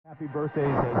Happy birthdays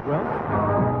as well.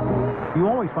 You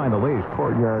always find the latest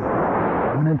courtyard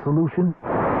permanent solution.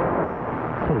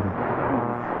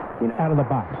 Out of the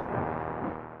box.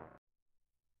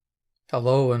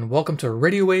 Hello and welcome to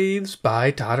Radio Waves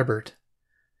by todderbert.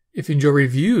 If you enjoy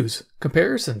reviews,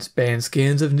 comparisons, band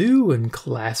scans of new and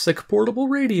classic portable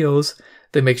radios,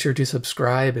 then make sure to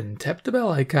subscribe and tap the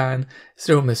bell icon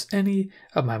so you don't miss any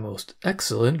of my most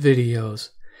excellent videos.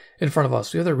 In front of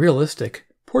us, we have the Realistic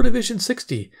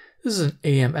Portavision-60. This is an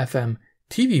AM/FM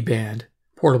TV band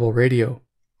portable radio.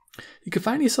 You can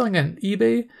find these selling on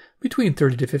eBay between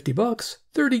 $30 to $50.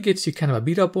 30 gets you kind of a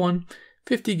beat up one,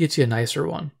 50 gets you a nicer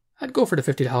one. I'd go for the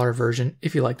 $50 version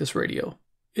if you like this radio.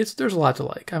 There's a lot to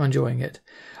like. I'm enjoying it.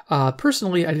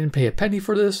 Personally, I didn't pay a penny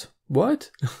for this. What?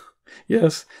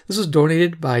 Yes, this was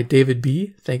donated by David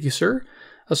B. Thank you, sir.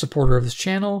 A supporter of this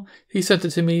channel. He sent it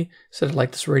to me, said I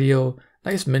like this radio.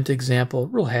 Nice mint example.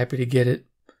 Real happy to get it.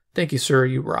 Thank you, sir.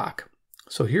 You rock.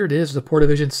 So here it is, the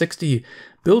Portavision-60,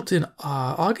 built in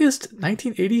August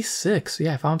 1986.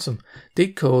 Yeah, I found some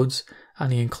date codes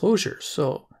on the enclosures.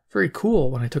 So very cool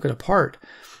when I took it apart.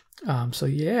 So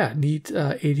yeah, neat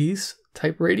 80s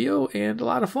type radio and a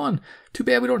lot of fun. Too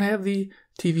bad we don't have the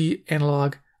TV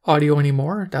analog audio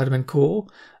anymore. That would have been cool.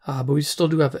 But we still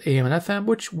do have AM and FM,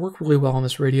 which work really well on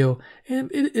this radio. And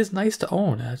it is nice to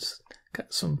own. It's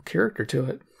got some character to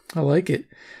it. I like it.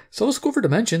 So let's go over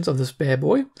dimensions of this bad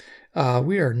boy.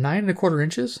 We are 9 1/4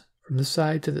 inches from this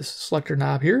side to this selector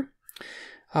knob here.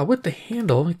 With the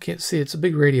handle, you can't see it's a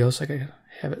big radio, so I can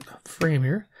have it frame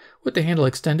here. With the handle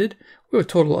extended, we have a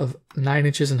total of 9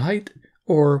 inches in height,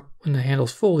 or when the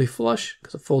handle's fully flush,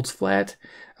 because it folds flat,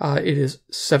 it is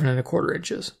 7 1/4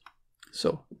 inches.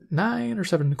 So 9 or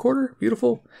 7 1/4,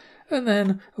 beautiful. And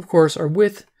then, of course, our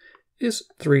width is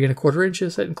 3 1/4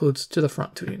 inches. That includes to the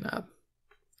front tuning knob.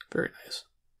 Very nice.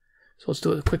 So let's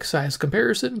do a quick size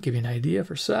comparison, give you an idea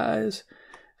for size.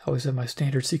 I always have my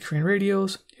standard C-Crane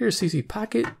radios. Here's CC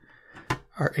Pocket,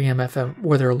 our AM/FM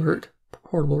weather alert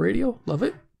portable radio. Love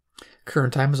it.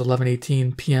 Current time is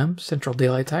 11:18 p.m. Central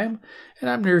Daylight Time, and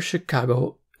I'm near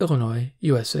Chicago, Illinois,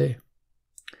 USA.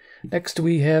 Next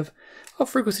we have a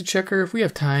frequency checker. If we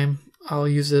have time, I'll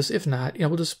use this. If not,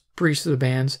 we'll just breeze through the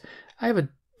bands. I'm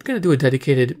going to do a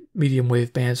dedicated medium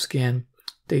wave band scan.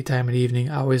 Daytime and evening.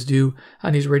 I always do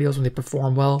on these radios when they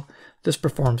perform well. This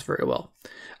performs very well.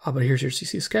 But here's your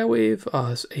CC Skywave,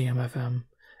 AM/FM,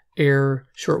 air,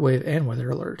 shortwave, and weather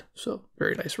alert. So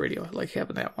very nice radio. I like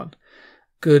having that one.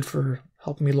 Good for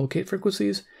helping me locate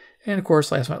frequencies. And of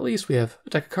course, last but not least, we have a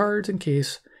deck of cards in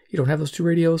case you don't have those two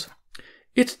radios.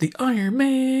 It's the Iron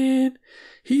Man.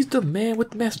 He's the man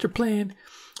with the master plan.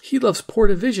 He loves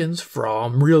Portavisions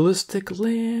from realistic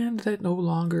land that no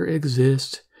longer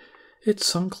exists. It's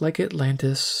sunk like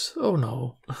Atlantis. Oh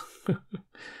no.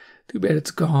 Too bad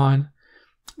it's gone.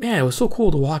 Man, it was so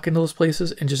cool to walk into those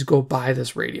places and just go buy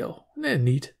this radio. Isn't that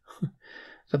neat?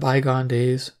 The bygone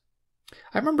days.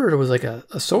 I remember there was like a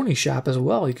Sony shop as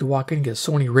well. You could walk in and get a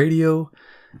Sony radio.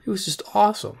 It was just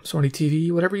awesome. Sony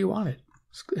TV, whatever you wanted.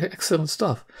 Excellent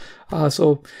stuff.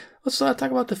 So let's talk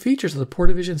about the features of the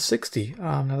Portavision-60.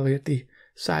 Now that we get the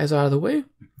size out of the way.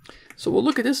 So we'll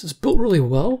look at this. It's built really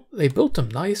well. They built them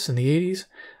nice in the 80s.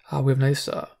 We have nice,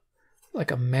 like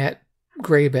a matte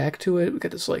gray back to it. We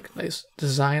got this like nice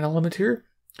design element here.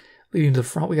 Leading to the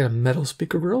front, we got a metal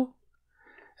speaker grill.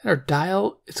 And our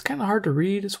dial, it's kind of hard to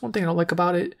read. It's one thing I don't like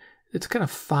about it. It's kind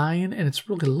of fine and it's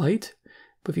really light.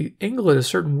 But if you angle it a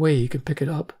certain way, you can pick it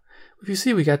up. If you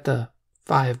see, we got the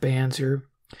 5 bands here.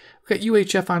 We got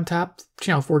UHF on top,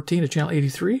 channel 14 to channel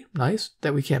 83. Nice.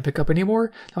 That we can't pick up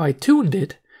anymore. Now I tuned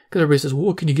it. Because everybody says,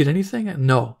 well, can you get anything?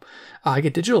 No. I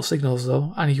get digital signals,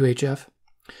 though, on a UHF.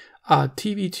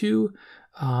 TV2, you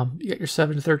got your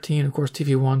 7 to 13, of course,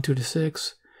 TV1, 2 to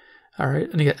 6. All right,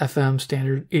 and you got FM,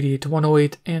 standard 88 to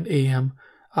 108, and AM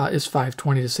is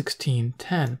 520 to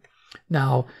 1610.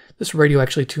 Now, this radio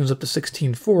actually tunes up to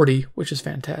 1640, which is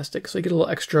fantastic. So you get a little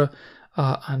extra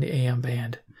on the AM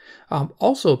band.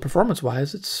 Also,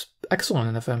 performance-wise, it's excellent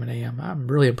in FM and AM. I'm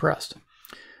really impressed.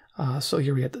 So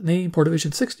here we got the name,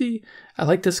 Portavision-60. I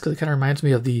like this because it kind of reminds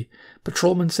me of the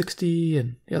Patrolman-60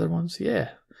 and the other ones.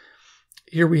 Yeah.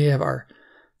 Here we have our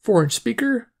 4-inch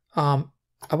speaker. I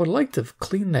would like to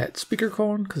clean that speaker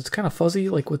cone because it's kind of fuzzy,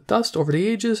 like with dust over the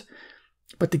ages.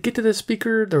 But to get to this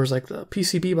speaker, there was like the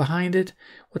PCB behind it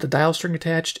with the dial string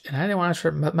attached. And I didn't want to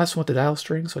start messing with the dial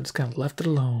string, so I just kind of left it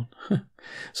alone.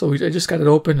 So I just got it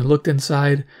open and looked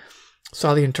inside.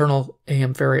 Saw the internal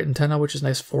AM ferrite antenna, which is a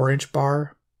nice 4-inch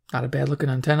bar. Not a bad looking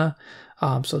antenna.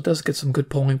 So it does get some good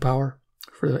polling power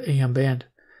for the AM band.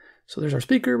 So there's our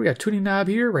speaker. We got a tuning knob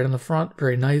here right on the front.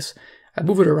 Very nice. I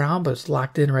move it around, but it's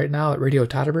locked in right now at Radio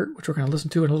Todderbert, which we're going to listen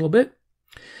to in a little bit.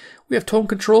 We have tone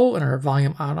control and our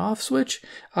volume on-off switch.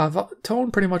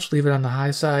 Tone, pretty much leave it on the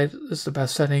high side. This is the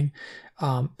best setting.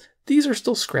 These are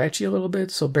still scratchy a little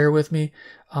bit, so bear with me.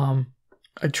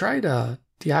 I tried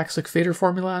the oxalic fader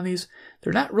formula on these.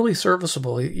 They're not really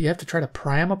serviceable. You have to try to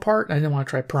pry them apart, and I didn't want to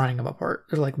try prying them apart.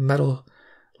 They're like metal,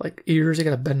 like ears. You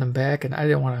got to bend them back, and I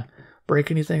didn't want to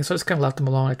break anything, so I just kind of left them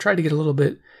alone. I tried to get a little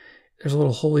bit. There's a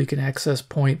little hole you can access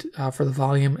point for the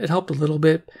volume. It helped a little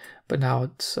bit, but now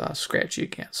it's scratchy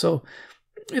again. So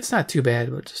it's not too bad,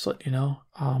 but just let you know.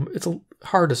 It's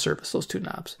hard to service those two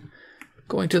knobs.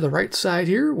 Going to the right side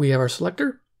here, we have our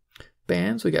selector.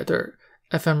 Bands, we got their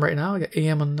FM right now. We got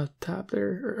AM on the top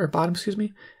there, or bottom, excuse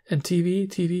me, and TV,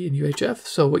 and UHF.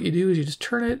 So what you do is you just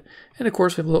turn it, and of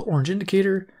course we have a little orange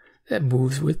indicator that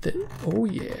moves with it. Oh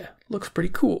yeah, looks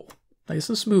pretty cool. Nice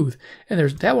and smooth. And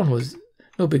that one was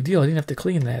no big deal. I didn't have to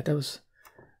clean that. That was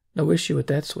no issue with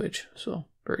that switch. So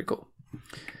very cool.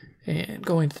 And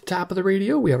going to the top of the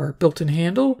radio, we have our built-in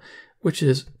handle, which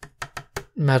is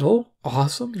metal.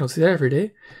 Awesome. You don't see that every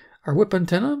day. Our whip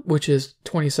antenna, which is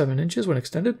 27 inches when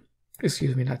extended.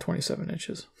 Excuse me, not 27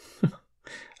 inches.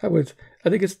 I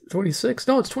think it's 26.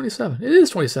 No, it's 27. It is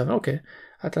 27. Okay.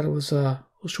 I thought it was a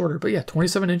little shorter, but yeah,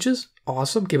 27 inches.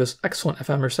 Awesome. Gave us excellent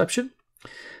FM reception.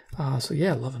 So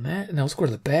yeah, loving that. And now let's go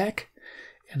to the back.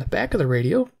 In the back of the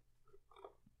radio,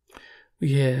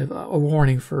 we have a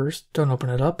warning first. Don't open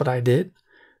it up, but I did.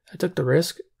 I took the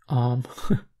risk.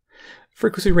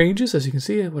 Frequency ranges, as you can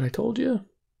see, what I told you,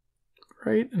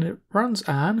 right? And it runs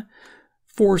on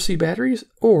 4C batteries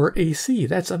or AC.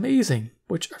 That's amazing,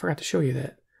 which I forgot to show you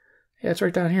that. Yeah, it's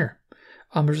right down here.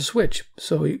 There's a switch.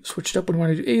 So you switch it up when you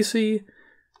want to do AC,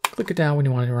 click it down when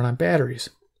you want to run on batteries.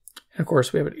 And of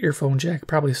course, we have an earphone jack,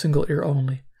 probably single ear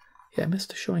only. Yeah, I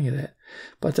missed showing you that.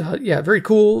 But yeah, very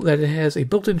cool that it has a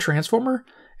built-in transformer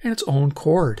and its own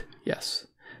cord. Yes.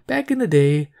 Back in the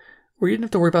day, where you didn't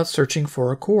have to worry about searching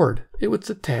for a cord. It was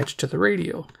attached to the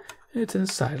radio. It's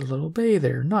inside a little bay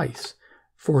there. Nice.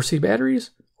 4C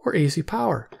batteries or AC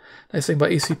power. Nice thing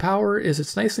about AC power is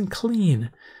it's nice and clean.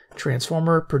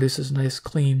 Transformer produces nice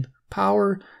clean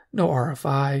power. No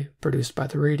RFI produced by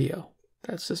the radio.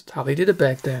 That's just how they did it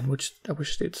back then, which I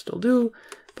wish they'd still do.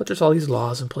 But there's all these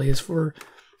laws in place for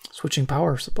switching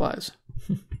power supplies.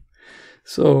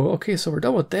 So, okay, so we're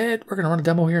done with that. We're going to run a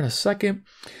demo here in a second.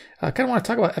 I kind of want to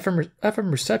talk about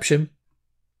FM reception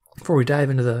before we dive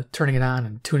into the turning it on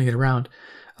and tuning it around.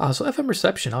 So FM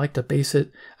reception, I like to base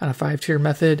it on a 5-tier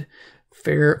method.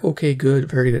 Fair, okay, good,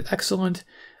 very good, excellent.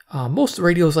 Most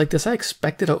radios like this, I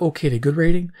expected an okay to good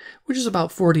rating, which is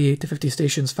about 48 to 50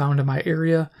 stations found in my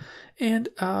area. And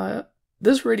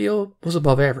this radio was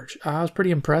above average. I was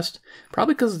pretty impressed,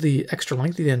 probably because of the extra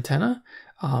length of the antenna.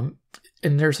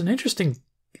 And there's an interesting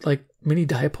like mini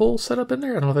dipole setup in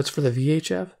there. I don't know if that's for the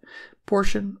VHF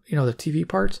portion, you know, the TV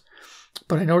parts.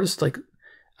 But I noticed like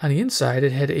on the inside,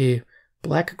 it had a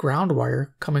black ground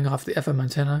wire coming off the FM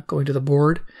antenna going to the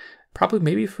board. Probably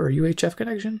maybe for a UHF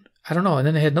connection. I don't know. And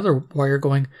then they had another wire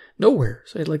going nowhere.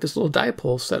 So they had like this little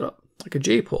dipole set up, like a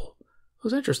J pole. It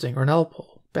was interesting. Or an L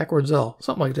pole. Backwards L.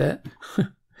 Something like that.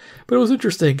 But it was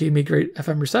interesting. Gave me great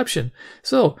FM reception.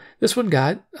 So this one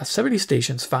got 70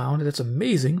 stations found. That's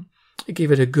amazing. It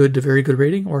gave it a good to very good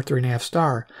rating, or 3.5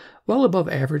 star. Well above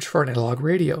average for an analog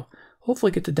radio.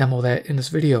 Hopefully get to demo that in this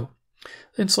video.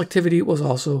 And selectivity was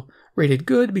also rated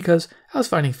good because I was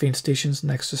finding faint stations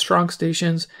next to strong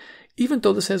stations. Even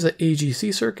though this has an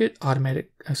AGC circuit, AFC,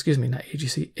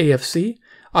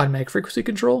 automatic frequency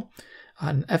control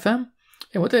on FM.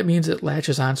 And what that means, it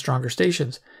latches on stronger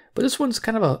stations. But this one's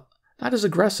kind of not as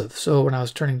aggressive. So when I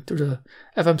was turning through the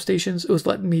FM stations, it was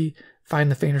letting me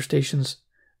find the fainter stations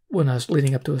when I was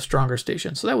leading up to a stronger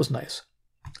station. So that was nice.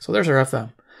 So there's our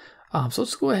FM. So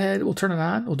let's go ahead. We'll turn it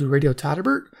on. We'll do Radio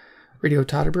Todderbert. Radio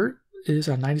Todderbert is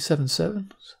on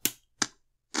 97.7.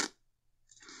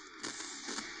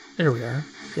 There we are.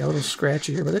 Yeah, a little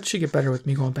scratchy here, but that should get better with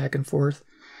me going back and forth.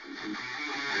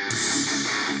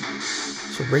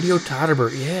 So Radio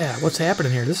Todderbert, yeah, what's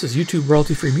happening here? This is YouTube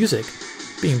royalty-free music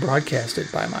being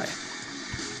broadcasted by my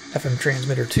FM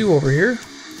transmitter 2 over here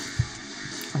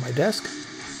on my desk.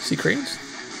 See cranes?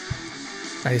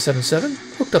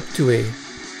 97.7, hooked up to a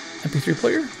MP3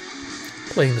 player,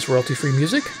 playing this royalty-free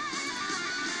music.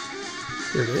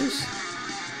 Here it is.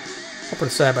 I'll put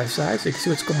it side by side so you can see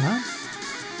what's going on.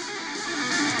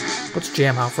 Let's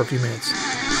jam out for a few minutes.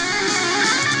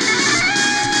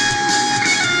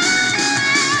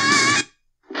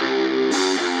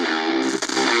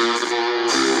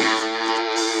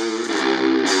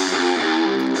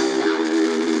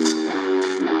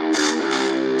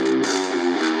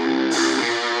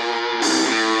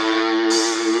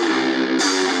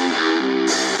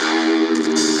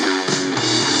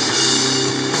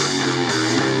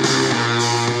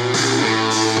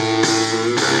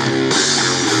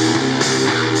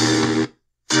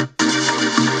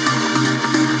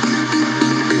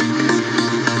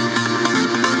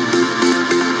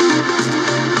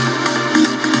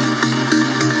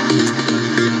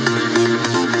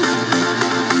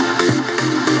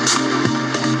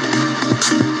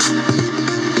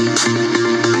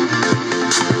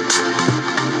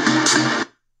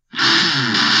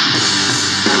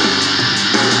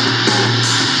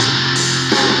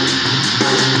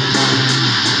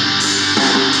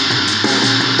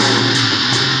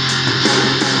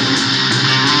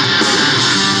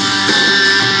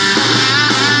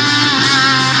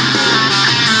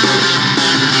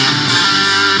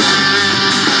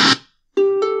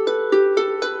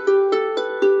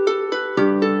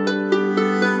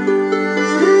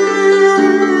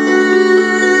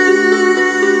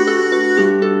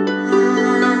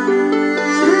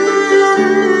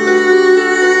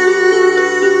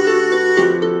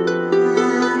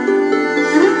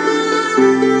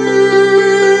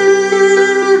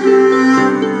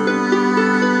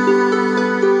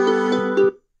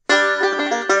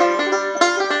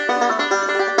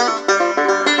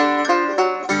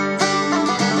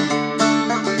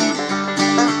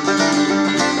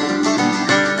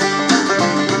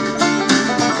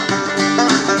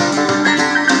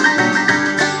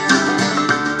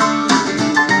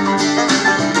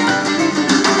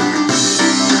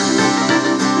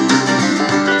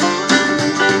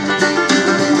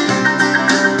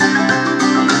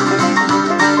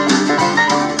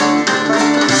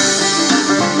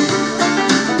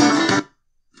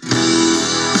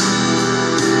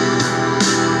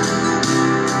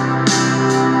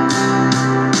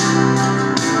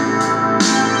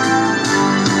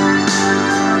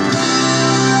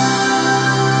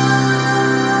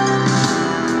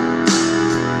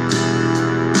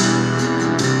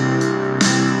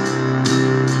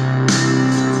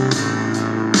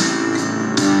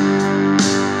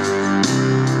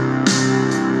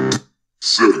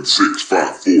 6,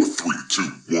 5, 4, 3, 2,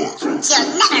 1. You'll never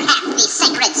have the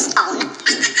sacred stone.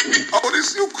 Oh,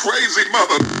 this you crazy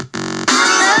mother.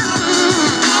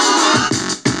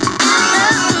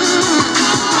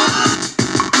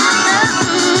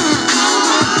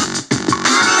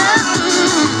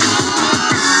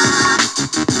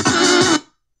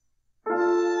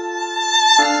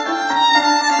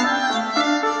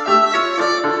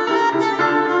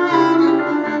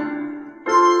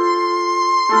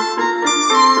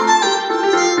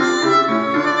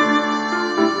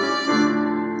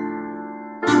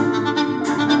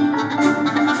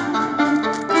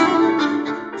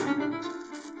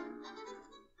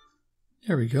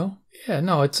 There we go. Yeah,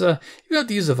 no, it's you don't have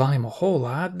to use the volume a whole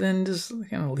lot, then just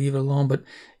kind of leave it alone. But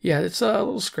yeah, it's a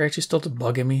little scratchy, still to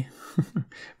bugging me.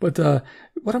 But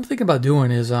what I'm thinking about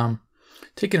doing is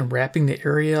taking and wrapping the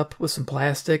area up with some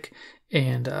plastic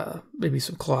and maybe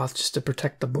some cloth just to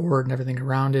protect the board and everything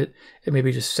around it, and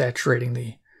maybe just saturating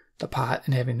the pot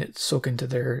and having it soak into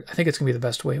there. I think it's gonna be the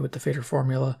best way with the fader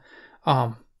formula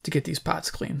to get these pots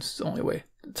clean. It's the only way.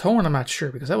 The tone, I'm not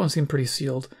sure because that one seemed pretty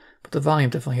sealed. But the volume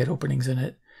definitely had openings in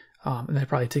it, and that'd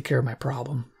probably take care of my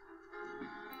problem.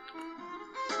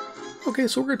 Okay,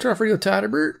 so we're going to turn off Radio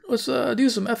Todderbert. Let's do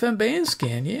some FM band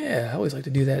scan. Yeah, I always like to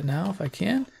do that now if I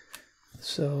can.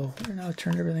 So, we're now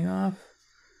turn everything off.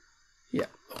 Yeah,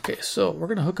 okay, so we're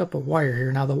going to hook up a wire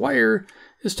here. Now, the wire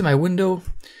is to my window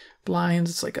blinds.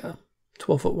 It's like a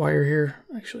 12-foot wire here.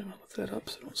 Actually, I'm going to lift that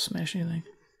up so I don't smash anything.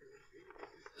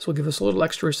 This will give us a little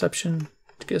extra reception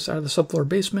to get us out of the subfloor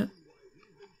basement.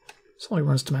 This only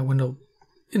runs to my window,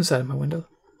 inside of my window.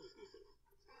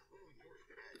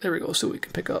 There we go, so we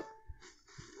can pick up.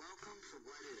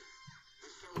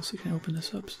 Let's see, can I open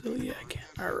this up still? Yeah, I can.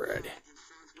 Alrighty.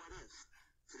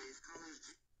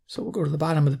 So we'll go to the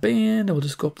bottom of the band, and we'll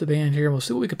just go up the band here, and we'll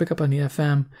see what we can pick up on the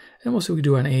FM, and we'll see what we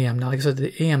can do on AM. Now, like I said,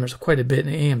 the AM, there's quite a bit,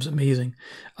 and the AM's amazing.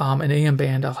 An AM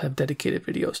band, I'll have dedicated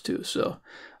videos too, so.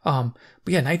 But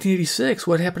yeah, 1986,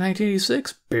 what happened in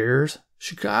 1986? Bears.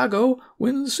 Chicago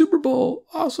wins the Super Bowl.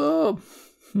 Awesome.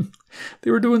 They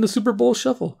were doing the Super Bowl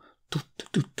shuffle. If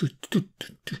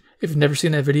you've never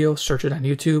seen that video, search it on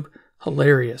YouTube.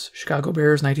 Hilarious. Chicago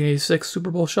Bears 1986 Super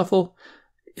Bowl shuffle.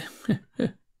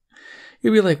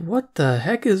 You'll be like, what the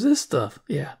heck is this stuff?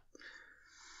 Yeah.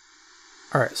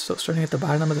 Alright, so starting at the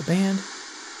bottom of the band.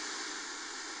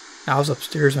 Now I was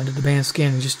upstairs when I did the band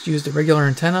scan and just used the regular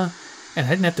antenna, and I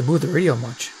didn't have to move the radio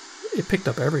much. It picked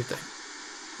up everything.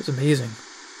 It's amazing.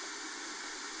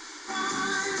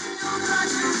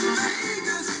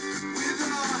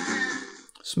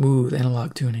 Smooth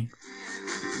analog tuning.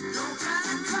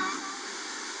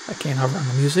 I can't hover on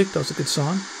the music. That was a good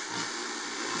song.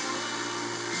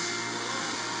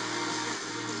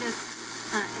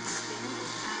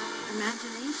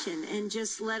 And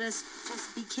just let us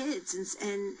just be kids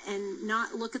and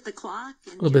not look at the clock.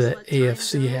 And a little bit of that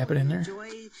AFC happening there.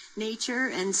 Enjoy nature,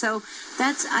 and so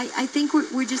that's I think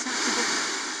we just have to get.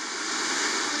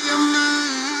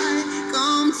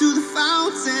 Come to the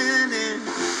fountain and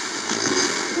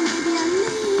maybe I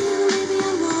leave, maybe I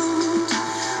won't.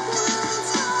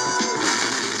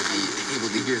 You're able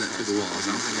to hear that through the walls. I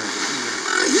don't think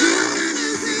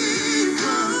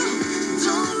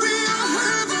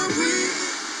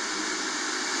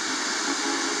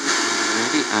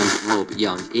and Rob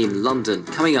Young in London.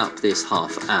 Coming up this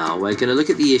half hour, we're going to look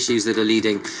at the issues that are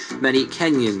leading many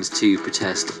Kenyans to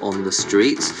protest on the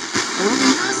streets.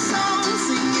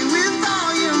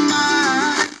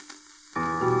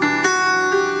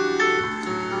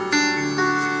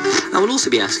 And we'll also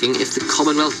be asking if the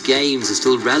Commonwealth Games are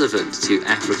still relevant to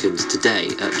Africans today.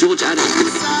 George Adams is going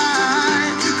to be...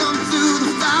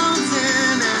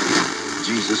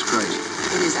 Jesus Christ.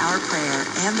 It is our prayer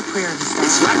and the prayer of the saints.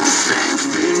 It's like the saints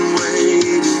been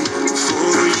waiting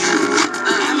for you.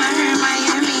 I'm out here in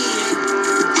Miami,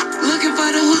 looking for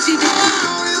the hoochie dog.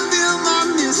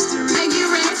 Thank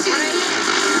you, Reggie.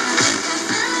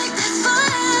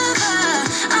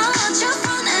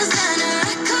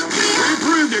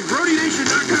 Improved at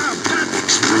BrodyNation.com.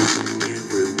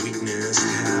 Every weakness,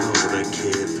 how they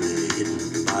carefully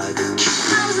hidden by the key.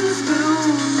 Thousands of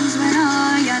spoons when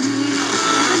all you need.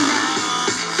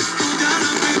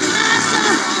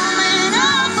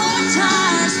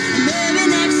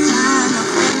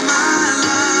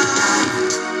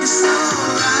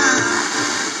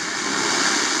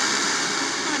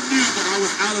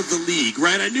 Out of the league,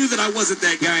 right? I knew that I wasn't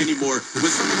that guy anymore.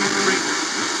 Was all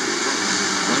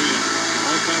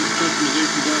kinds of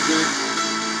customizations out there.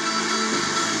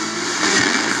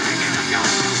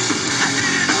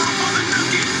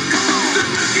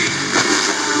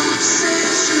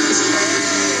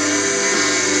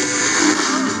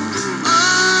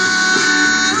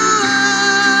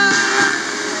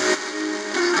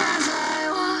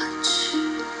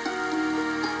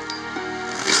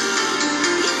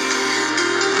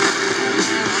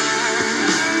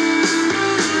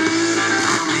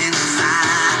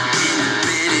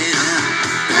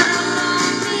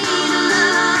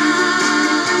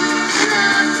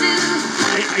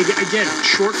 ahead.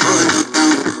 Short.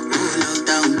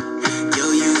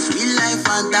 Yo, you sweet life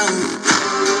on down.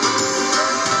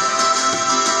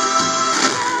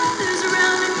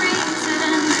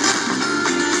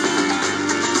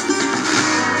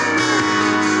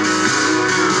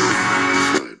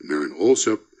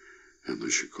 Allsup and the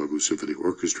Chicago Symphony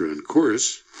Orchestra and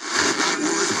Chorus.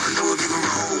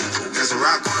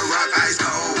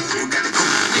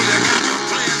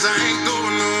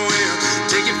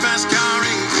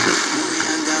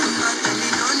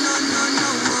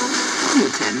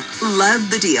 Hamilton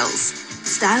loved the deals.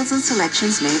 Styles and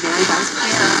selections may vary by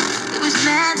Yeah, it was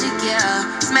magic,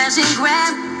 yeah. Smash and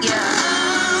grab, yeah.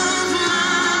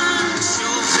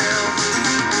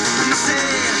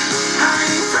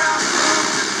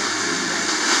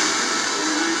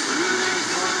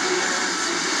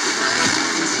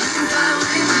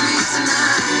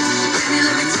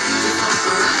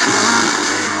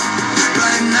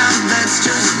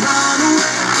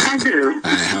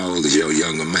 How old is your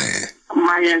younger man?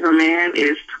 My younger man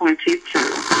is 22.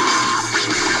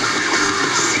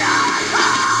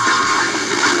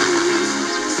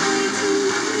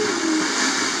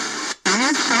 I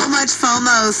had so much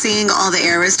FOMO seeing all the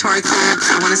Eras Tour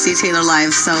clips. I want to see Taylor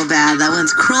live so bad. That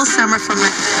one's Cruel Summer from my...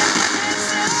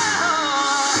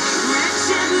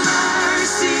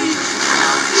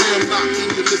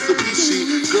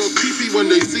 Girl, creepy when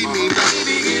they see me.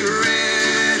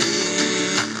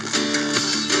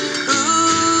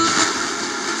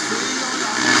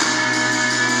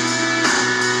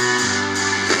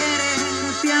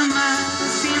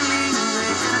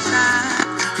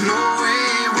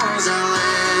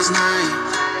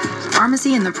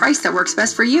 Pharmacy and the price that works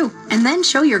best for you. And then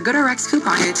show your GoodRx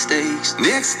coupon. Next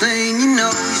thing you know,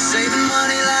 you're saving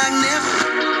money like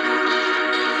never.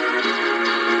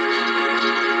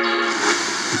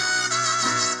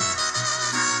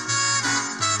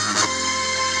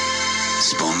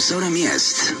 Sponsorem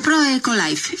jest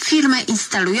ProEcolife, firma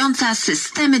instalująca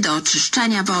systemy do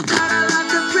oczyszczania wody.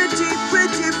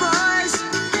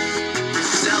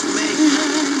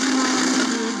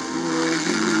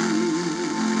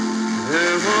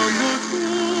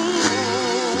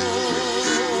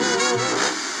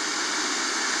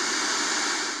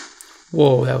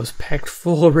 Whoa, that was packed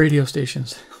full of radio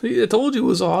stations. I told you it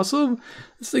was awesome.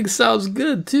 This thing sounds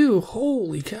good too.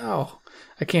 Holy cow.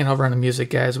 I can't overrun the music,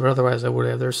 guys, but otherwise I would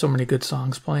have. There's so many good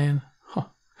songs playing. Huh,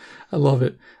 I love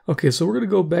it. Okay, so we're going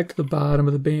to go back to the bottom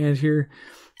of the band here.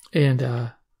 And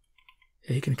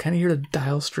you can kind of hear the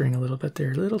dial string a little bit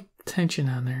there. A little tension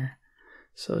on there.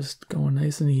 So it's going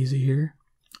nice and easy here.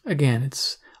 Again,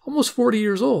 it's almost 40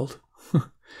 years old.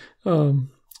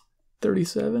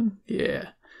 37? Yeah.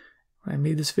 When I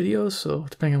made this video, so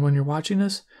depending on when you're watching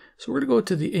this. So we're going to go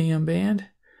to the AM band.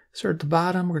 Start at the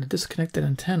bottom. We're going to disconnect that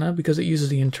antenna because it uses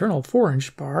the internal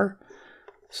 4-inch bar.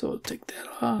 So take that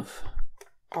off.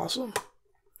 Awesome.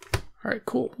 All right,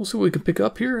 cool. We'll see what we can pick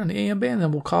up here on the AM band,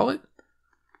 then we'll call it.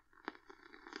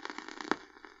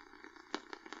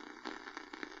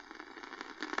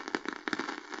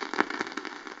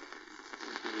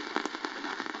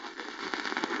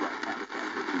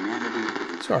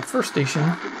 So our first station,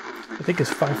 I think, is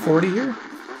 540 here.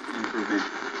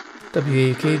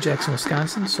 WAK, Jackson,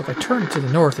 Wisconsin. So if I turn it to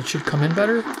the north, it should come in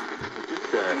better.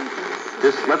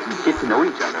 Just let's get to know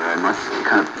each other and let's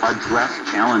kind of address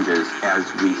challenges as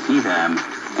we see them.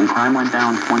 And crime went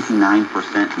down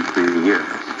 29% in 3 years.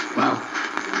 Wow.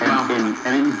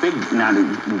 And in big, now,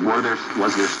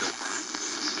 was there still?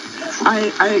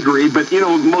 I agree, but,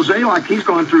 Mosaic, he's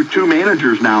gone through 2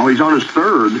 managers now. He's on his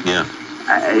 3rd. Yeah.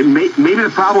 Maybe the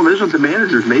problem isn't the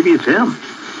managers. Maybe it's him.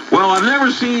 Well, I've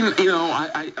never seen,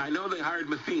 I know they hired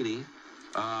Matheny.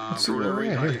 For whatever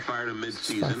reason, they fired him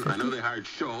mid-season. I know they hired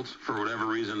Schultz for whatever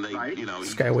reason. They,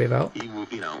 Skywave out. He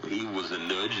was a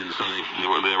nudge, and so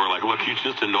they were like, look, he's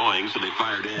just annoying, so they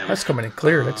fired him. That's coming in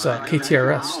clear. That's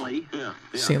KTRS.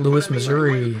 St. Louis,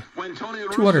 Missouri,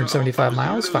 275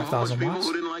 miles, 5,000 watts.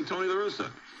 Who didn't like Tony La Russa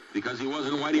because he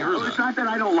wasn't Whitey Herzog. It's not that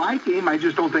I don't like him. I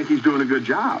just don't think he's doing a good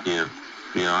job. Yeah.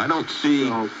 I don't see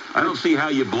how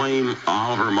you blame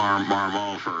Oliver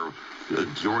Marmol for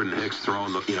Jordan Hicks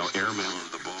throwing the airmail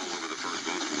the ball over the first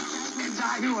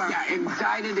baseline.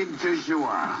 Indicted in du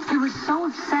jour. He was so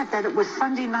upset that it was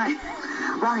Sunday night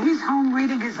while he's home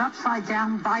reading his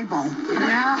upside-down Bible.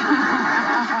 Yeah.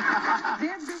 I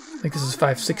think this is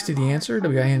 560 The Answer,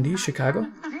 WIND, Chicago.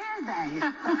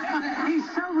 He's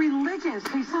so religious.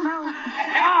 He's so...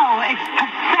 Oh, it's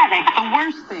pathetic. The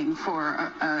worst thing for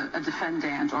a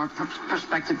defendant or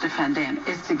prospective defendant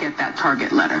is to get that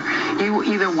target letter. You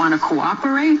either want to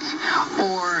cooperate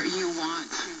or you want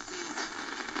to...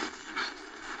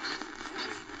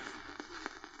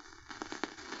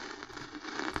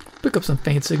 pick up some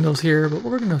faint signals here, but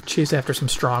we're going to chase after some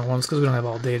strong ones because we don't have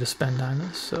all day to spend on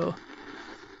this. So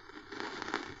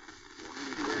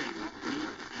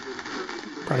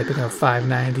probably picking up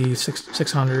 590,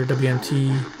 600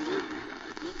 WMT.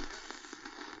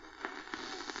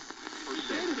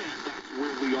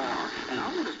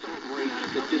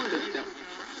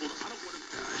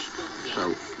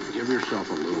 So give yourself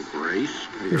a little grace.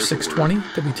 Here's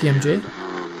 620 WTMJ.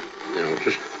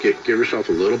 Just give yourself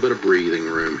a little bit of breathing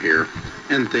room here,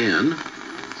 and then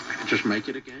just make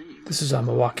it a game. This is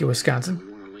Milwaukee, Wisconsin.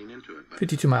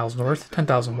 52 miles north,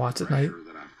 10,000 watts at night.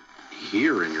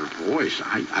 Hear in your voice,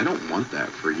 I don't want that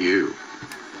for you.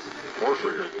 Or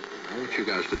for you. I want you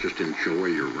guys to just enjoy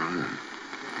your run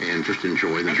and just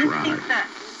enjoy this ride.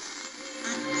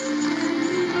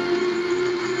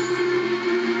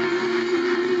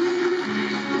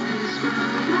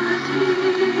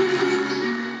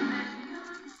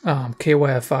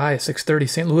 KYFI 630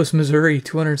 St. Louis, Missouri,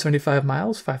 275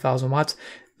 miles, 5,000 watts.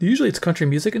 Usually it's country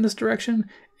music in this direction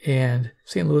and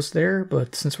St. Louis there,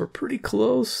 but since we're pretty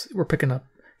close, we're picking up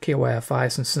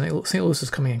KYFI since St. Louis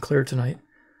is coming in clear tonight.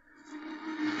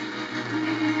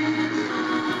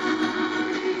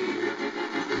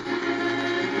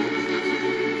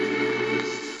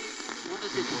 What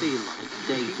does it feel like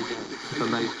day to day for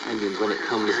most Kenyans when it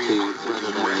comes to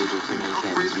whether they're able to make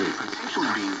ends meet?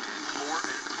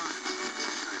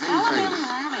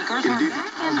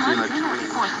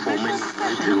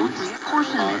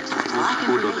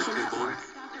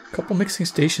 Couple mixing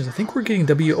stations. I think we're getting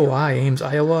WOI, Ames,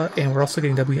 Iowa, and we're also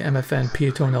getting WMFN,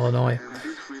 Peatone, Illinois.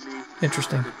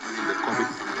 Interesting.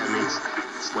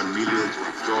 When millions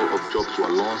of jobs were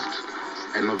lost,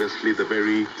 and obviously the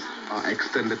very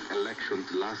extended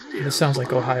elections last year. This sounds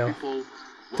like Ohio.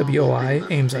 WOI,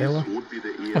 Ames, Iowa.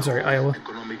 I'm sorry, Iowa.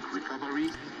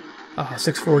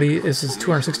 640, this is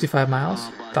 265 miles,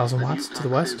 1,000 watts to the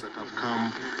west.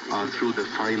 Through the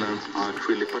finance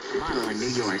really in New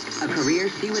York, a career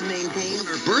she would maintain.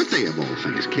 Her birthday of all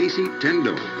things, Casey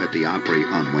Tendo at the Opry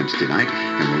on Wednesday night,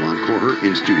 and we'll encore her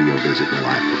in-studio visit and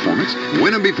live performance.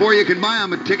 Win them before you can buy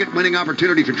them. A ticket-winning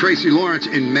opportunity for Tracy Lawrence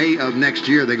in May of next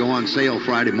year. They go on sale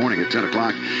Friday morning at 10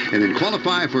 o'clock, and then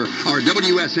qualify for our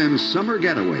WSM Summer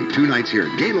Getaway, 2 nights here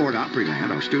at Gaylord Opryland,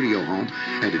 our studio home,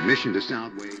 and admission to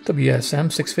Soundwave.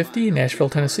 WSM 650, Nashville,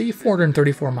 Tennessee,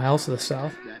 434 miles to the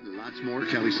south. More.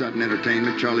 Kelly Sutton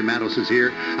Entertainment. Charlie Matos is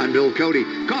here. I'm Bill Cody.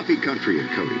 Coffee Country and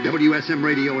Cody. WSM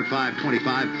Radio at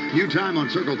 5:25. New time on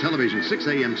Circle Television, 6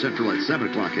 a.m. Central at 7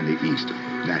 o'clock in the East.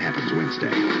 That happens Wednesday.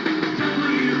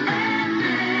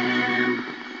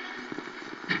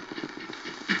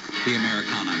 The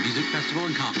Americana Music Festival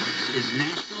and Conference is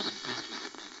Nashville's best.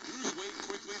 Lose weight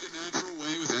quickly the natural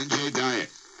way with NJ Diet.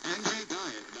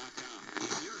 NJDiet.com.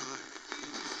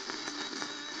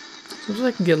 Sometimes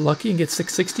I can get lucky and get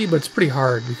 660, but it's pretty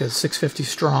hard because 650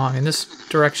 strong in this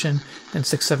direction and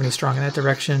 670 strong in that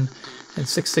direction and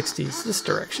 660 is this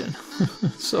direction.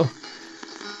 So, all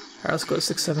right, let's go to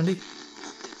 670.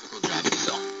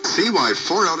 See why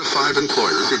 4 out of 5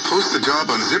 employers who post a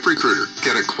job on ZipRecruiter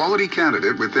get a quality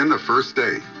candidate within the first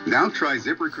day. Now try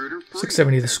ZipRecruiter.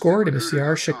 670 the score,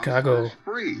 WCR Chicago.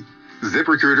 Free.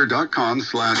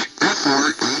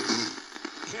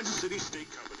 ZipRecruiter.com/FREE. Kansas City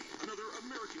Steak Company, another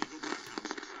American Eagle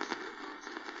Blackhouse.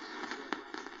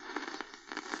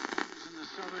 In the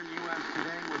southern U.S.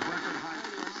 today with record high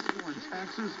in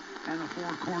Texas and the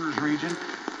Four Corners region.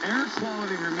 Air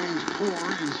quality remains poor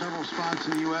in several spots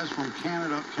in the U.S. from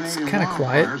Canadian It's kind of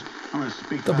quiet.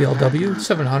 WLW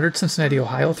 700 Cincinnati,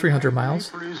 Ohio, 300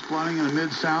 miles. Produced flooding in the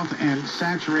mid-south and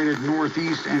saturated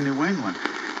northeast and New England.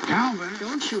 Calvin,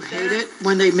 don't you hate it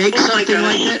when they make something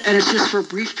like that and it's just for a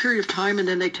brief period of time and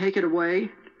then they take it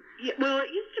away? Yeah, well, it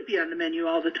used to be on the menu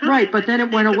all the time. Right, but then it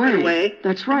went away.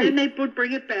 That's right. And then they would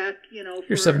bring it back, you know.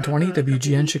 Here's 720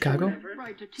 WGN Chicago.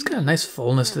 It's got a nice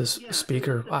fullness to this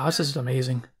speaker. Wow, this is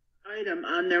amazing. Item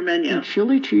on their menu. A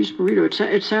chili cheese burrito.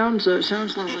 It sounds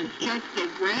lovely.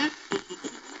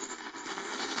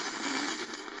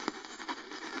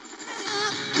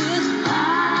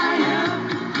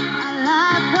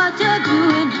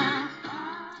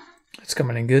 It's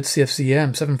coming in good.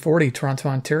 CFCM 740 Toronto,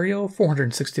 Ontario,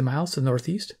 460 miles to the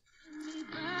northeast.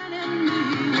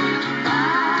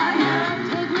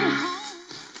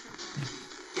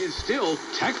 Is still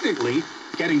technically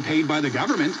getting paid by the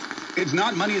government. It's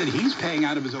not money that he's paying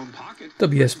out of his own pocket.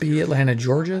 WSB Atlanta,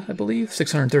 Georgia, I believe,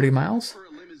 630 miles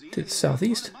to the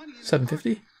southeast,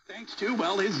 750. Thanks to,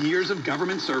 well, his years of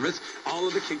government service, all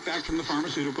of the kickbacks from the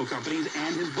pharmaceutical companies,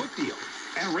 and his book deal.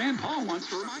 And Rand Paul wants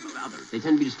to remind others. They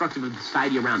tend to be destructive of the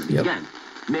society around them. Yep. Again,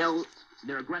 male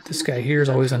This guy here is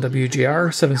always on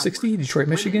WGR 760, Detroit,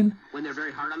 Michigan,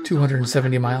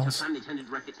 270 miles.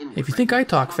 If you think I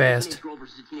talk fast,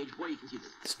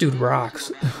 this dude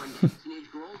rocks.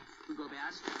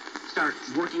 Start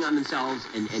working on themselves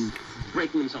and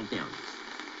breaking themselves down.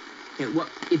 Okay, well,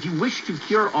 if you wish to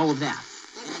cure all of that,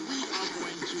 we are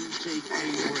going to take a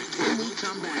break. When we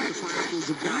come back, the Chronicles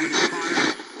of Comedy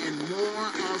Empire and more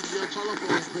of your telephone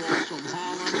calls from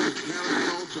Harlem to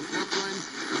Jericho to Brooklyn.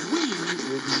 We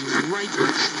will be right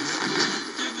back.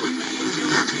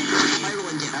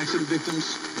 Accident victims.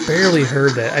 Barely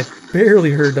heard that. I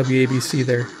barely heard WABC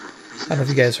there. I don't know if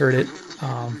you guys heard it.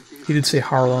 He did say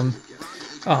Harlem.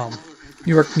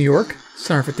 New York, New York,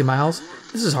 750 miles.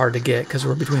 This is hard to get because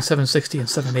we're between 760 and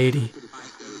 780.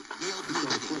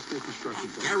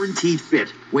 Guaranteed fit.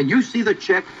 When you see the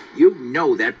check, you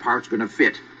know that part's going to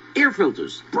fit. Air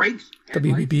filters, brakes.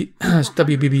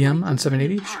 WBBM on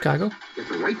 780, Chicago. Get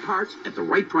the right parts at the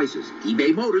right prices.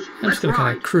 eBay Motors. I'm just going to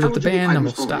kind of cruise up the band and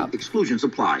we'll stop. Exclusions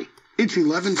apply. It's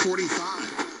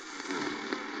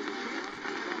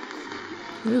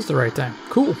 11:45. It is the right time.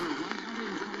 Cool.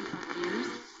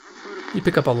 You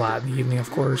pick up a lot in the evening,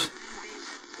 of course.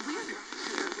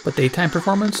 But daytime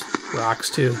performance rocks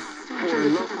too.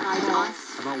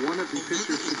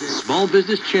 Small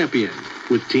business champion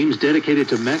with teams dedicated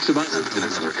to maximizing.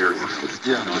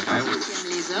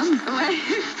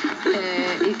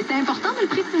 C'est important de le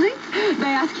préciser.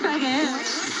 Ben, à ce qui paraît.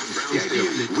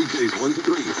 Weekdays 1 to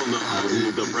 3 on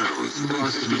the Browns.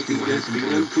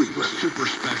 Super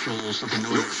special, something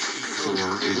new.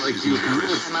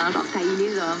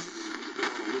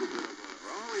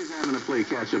 Having to play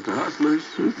catch up to hustlers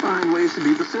who find ways to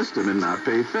beat the system and not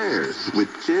pay fares,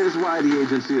 which is why the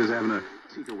agency is having a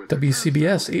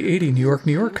WCBS 880, New York,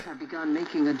 New York. Have begun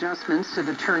making adjustments to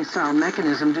the turnstile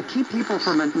mechanism to keep people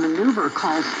from a maneuver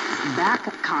called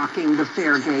back-cocking the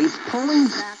fare gate, pulling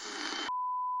back.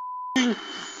 The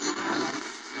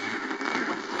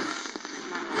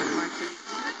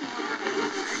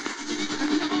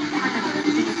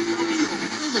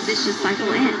vicious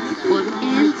cycle ends. Well, it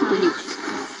ends when you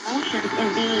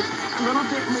and be a little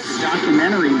bit more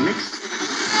documentary mixed.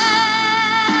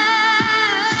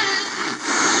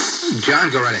 John,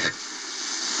 go right ahead.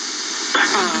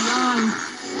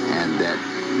 And that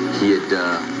he had,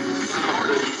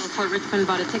 Before Richmond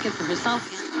bought a ticket for herself.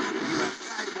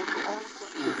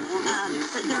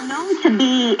 But they're known to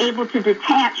be able to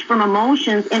detach from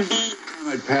emotions and be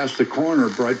I'd passed the corner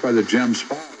right by the gem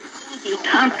spot.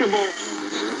 comfortable.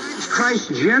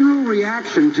 Christ's general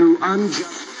reaction to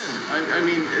unjust. I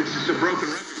mean, it's just a broken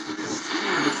record.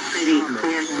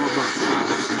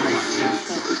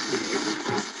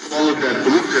 All of that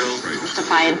blue pill.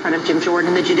 Testify in front of Jim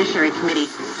Jordan, the Judiciary Committee.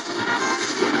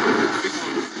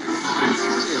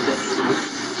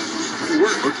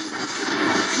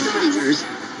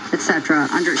 Etc.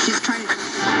 She's trying to.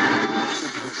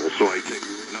 So I take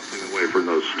nothing away from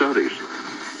those studies.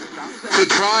 To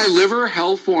try Liver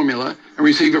Health Formula and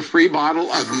receive a free bottle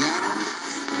of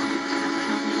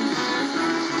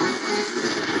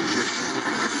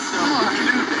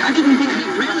I didn't think he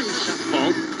really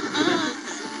fault.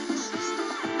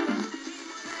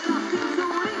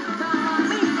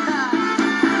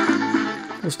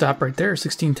 We'll stop right there.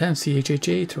 1610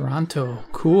 CHHA, Toronto.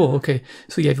 Cool. Okay.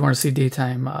 So yeah, if you want to see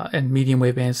daytime and medium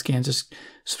wave band scans, just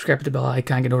subscribe to the bell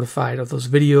icon, get notified of those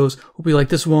videos. Hope you like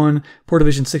this one.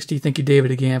 Portavision-60. Thank you, David,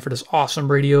 again for this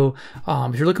awesome radio.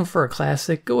 If you're looking for a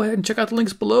classic, go ahead and check out the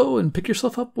links below and pick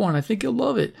yourself up one. I think you'll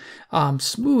love it.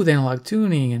 Smooth analog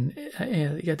tuning, and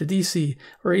you got the DC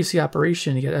or AC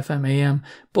operation. You got FM, AM,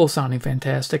 both sounding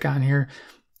fantastic on here.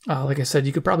 Like I said,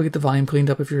 you could probably get the volume cleaned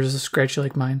up if yours is scratchy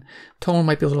like mine. Tone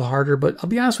might be a little harder, but I'll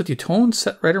be honest with you, tone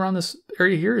set right around this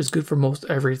area here is good for most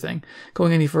everything.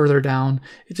 Going any further down,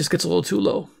 it just gets a little too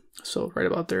low. So right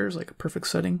about there is like a perfect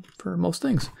setting for most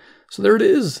things. So there it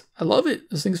is. I love it.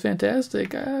 This thing's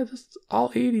fantastic. It's all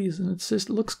 80s, and it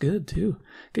looks good too.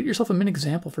 Get yourself a mint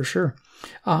example for sure.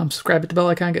 Subscribe to the bell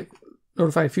icon, get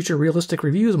notified of future realistic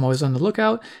reviews. I'm always on the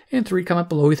lookout. And 3, comment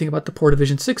below what you think about the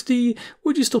Portavision-60.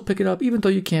 Would you still pick it up even though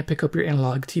you can't pick up your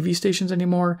analog TV stations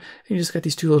anymore and you just got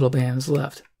these 2 little bands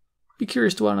left? Be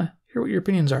curious to want to hear what your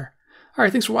opinions are. All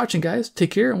right, thanks for watching, guys.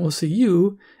 Take care, and we'll see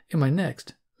you in my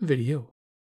next video.